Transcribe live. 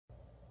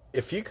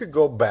If you could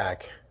go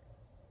back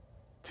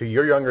to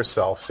your younger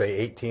self, say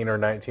 18 or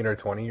 19 or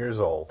 20 years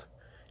old,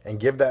 and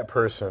give that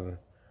person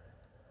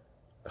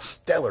a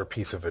stellar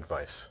piece of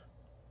advice,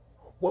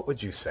 what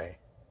would you say?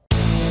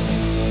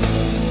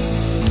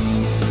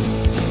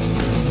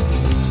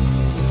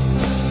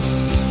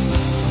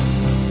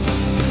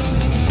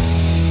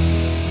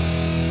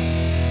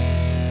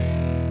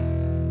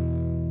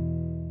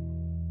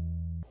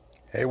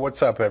 Hey,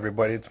 what's up,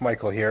 everybody? It's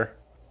Michael here.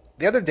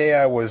 The other day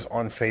I was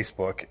on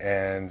Facebook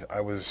and I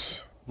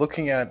was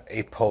looking at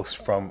a post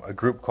from a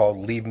group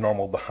called Leave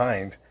Normal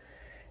Behind,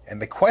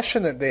 and the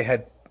question that they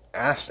had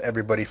asked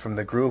everybody from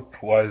the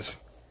group was,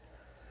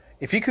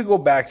 if you could go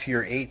back to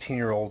your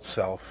 18-year-old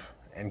self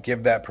and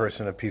give that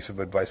person a piece of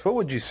advice, what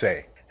would you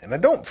say? And I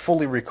don't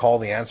fully recall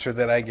the answer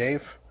that I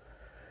gave,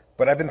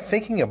 but I've been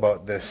thinking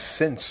about this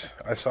since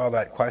I saw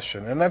that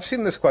question. And I've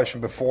seen this question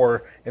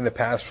before in the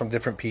past from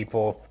different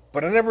people,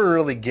 but I never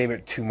really gave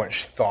it too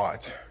much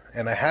thought.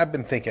 And I have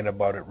been thinking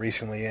about it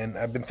recently, and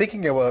I've been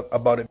thinking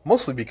about it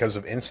mostly because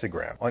of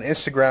Instagram. On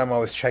Instagram, I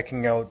was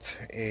checking out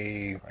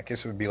I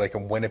guess it would be like a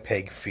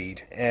Winnipeg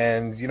feed.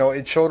 And,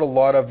 it showed a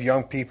lot of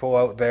young people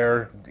out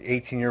there,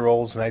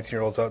 18-year-olds,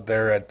 19-year-olds out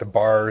there at the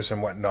bars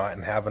and whatnot,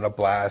 and having a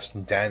blast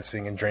and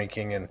dancing and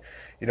drinking and,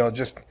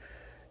 just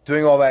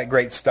doing all that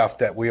great stuff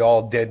that we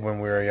all did when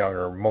we were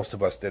younger, most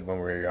of us did when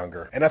we were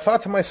younger. And I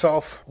thought to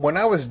myself, when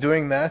I was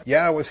doing that,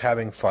 yeah, I was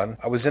having fun.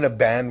 I was in a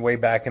band way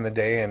back in the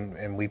day,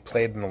 and we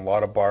played in a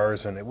lot of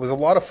bars, and it was a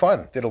lot of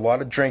fun. Did a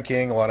lot of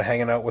drinking, a lot of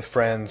hanging out with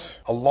friends,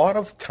 a lot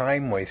of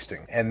time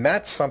wasting. And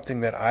that's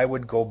something that I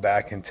would go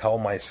back and tell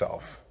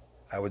myself.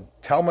 I would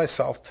tell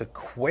myself to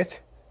quit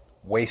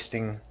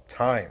wasting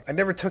time. I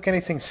never took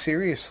anything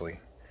seriously,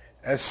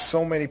 as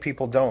so many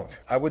people don't.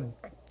 I would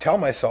tell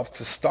myself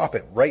to stop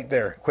it right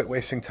there. Quit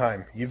wasting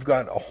time. You've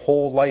got a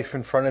whole life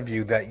in front of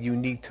you that you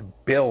need to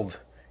build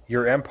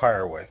your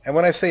empire with. And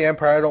when I say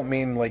empire, I don't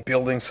mean like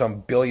building some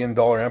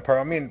billion-dollar empire.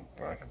 I mean,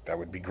 that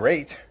would be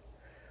great.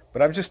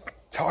 But I'm just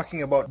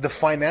talking about the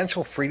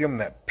financial freedom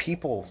that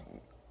people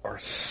are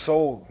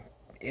so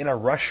in a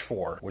rush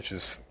for, which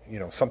is,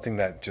 something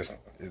that just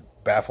it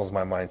baffles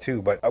my mind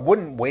too. But I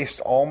wouldn't waste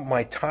all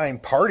my time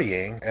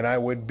partying, and I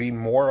would be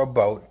more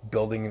about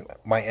building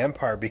my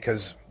empire,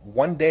 because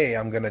one day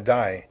I'm going to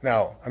die.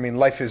 Now, I mean,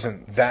 life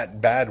isn't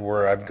that bad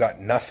where I've got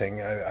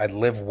nothing. I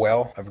live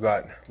well. I've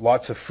got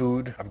lots of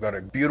food. I've got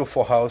a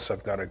beautiful house.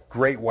 I've got a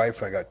great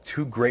wife. I got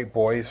 2 great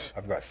boys.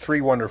 I've got 3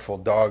 wonderful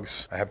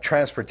dogs. I have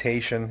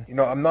transportation.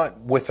 I'm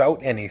not without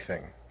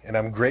anything. And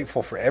I'm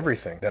grateful for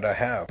everything that I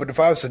have. But if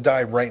I was to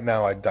die right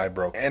now, I'd die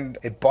broke. And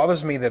it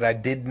bothers me that I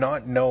did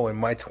not know in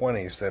my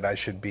 20s that I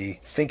should be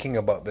thinking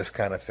about this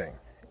kind of thing.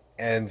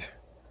 And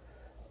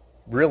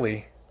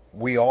really,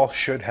 we all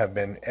should have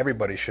been.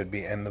 Everybody should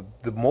be. And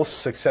the most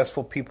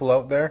successful people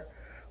out there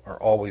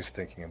are always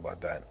thinking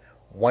about that.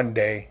 One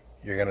day,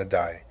 you're going to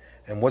die.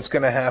 And what's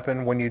going to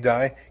happen when you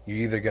die? You're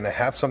either going to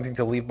have something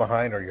to leave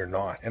behind or you're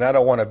not. And I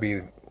don't want to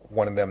be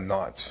one of them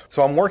nots.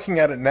 So I'm working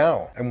at it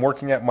now. I'm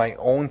working at my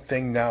own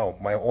thing now,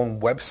 my own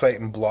website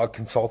and blog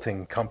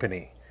consulting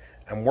company.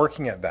 I'm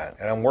working at that,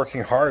 and I'm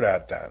working hard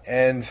at that.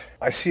 And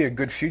I see a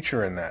good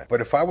future in that.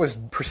 But if I was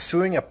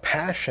pursuing a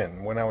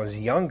passion when I was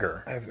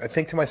younger, I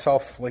think to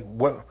myself, like,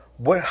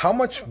 how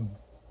much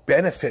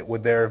benefit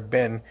would there have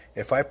been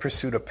if I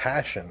pursued a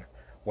passion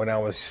when I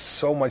was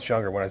so much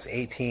younger, when I was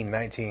 18,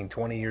 19,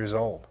 20 years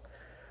old?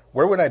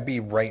 Where would I be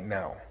right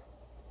now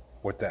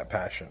with that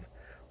passion?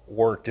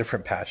 Or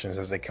different passions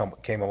as they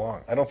came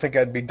along. I don't think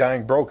I'd be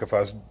dying broke if I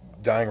was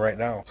dying right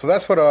now. So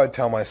that's what I would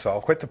tell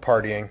myself. Quit the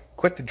partying,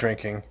 quit the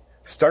drinking,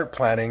 start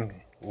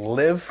planning,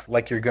 live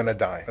like you're gonna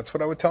die. That's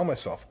what I would tell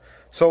myself.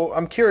 So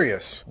I'm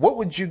curious, what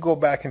would you go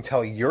back and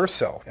tell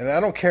yourself? And I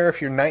don't care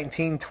if you're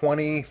 19,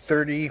 20,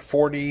 30,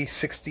 40,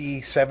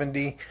 60,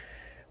 70.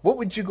 What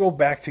would you go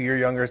back to your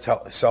younger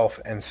self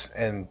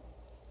and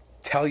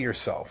tell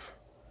yourself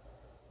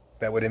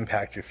that would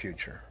impact your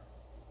future?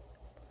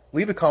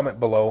 Leave a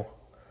comment below.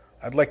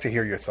 I'd like to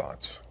hear your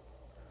thoughts.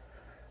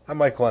 I'm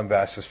Michael M.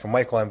 Vasis from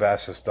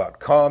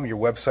michaelmvasis.com, your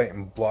website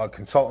and blog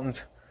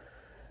consultant.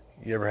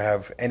 You ever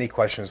have any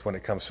questions when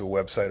it comes to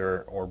a website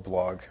or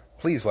blog,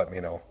 please let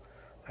me know.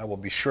 I will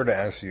be sure to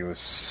answer you as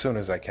soon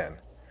as I can.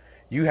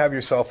 You have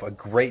yourself a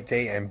great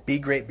day, and be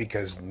great,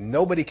 because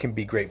nobody can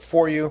be great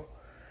for you.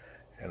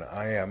 And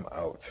I am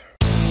out.